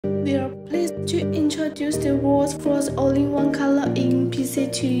introduce the world's first all-in-one color ink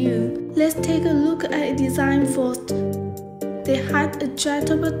PC to you. Let's take a look at its design first. The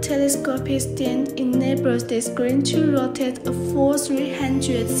height-adjustable telescopic stand enables the screen to rotate a full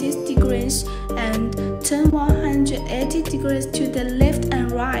 360 degrees and turn 180 degrees to the left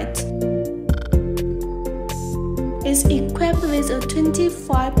and right. It's equipped with a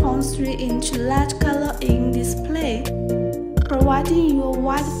 25.3-inch large color ink display, providing you a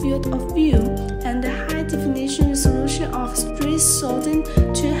wide field of view, and the high-definition resolution of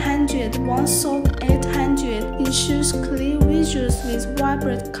 3200 x 1800 ensures clear visuals with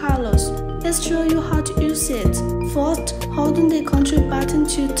vibrant colors. Let's show you how to use it. First, holding the control button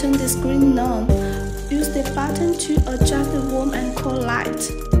to turn the screen on. Use the button to adjust the warm and cold light.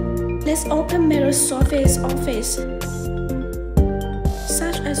 Let's open Microsoft Office,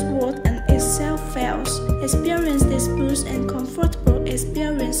 such as Word and Excel files. Experience the smooth and comfortable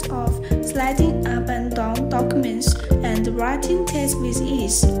experience of sliding up and down documents and writing text with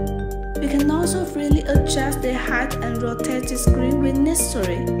ease. We can also freely adjust the height and rotate the screen when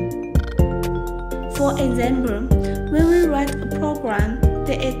necessary. For example, when we write a program,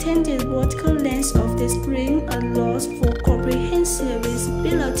 the intended vertical length of the screen allows for comprehensive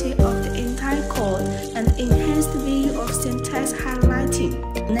visibility of the entire code and enhanced view of syntax highlighting.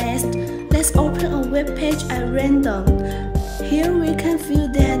 Next, let's open a web page at random. Here we can feel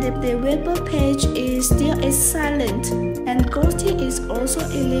that the web page is still silent, and ghosting is also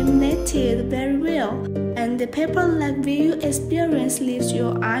eliminated very well, and the paper-like view experience leaves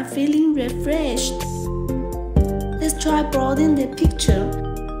your eye feeling refreshed. Let's try broadening the picture.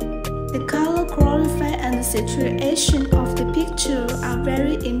 The color quality and the saturation of the picture are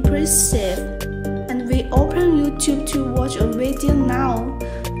very impressive. And we open YouTube to watch a video now.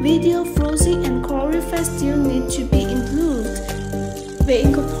 Video frozen and quality still need to be improved. We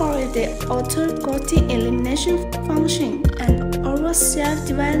incorporate the auto ghosting elimination function and our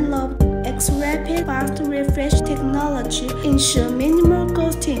self-developed X-Rapid fast refresh technology ensure minimal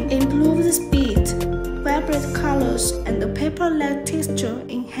ghosting, improved speed, vibrant colors, and a paper-like texture,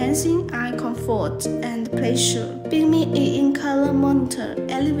 enhancing eye comfort and pleasure. Pigme E-Ink Color Monitor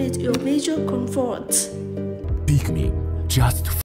elevates your visual comfort. Pigme, just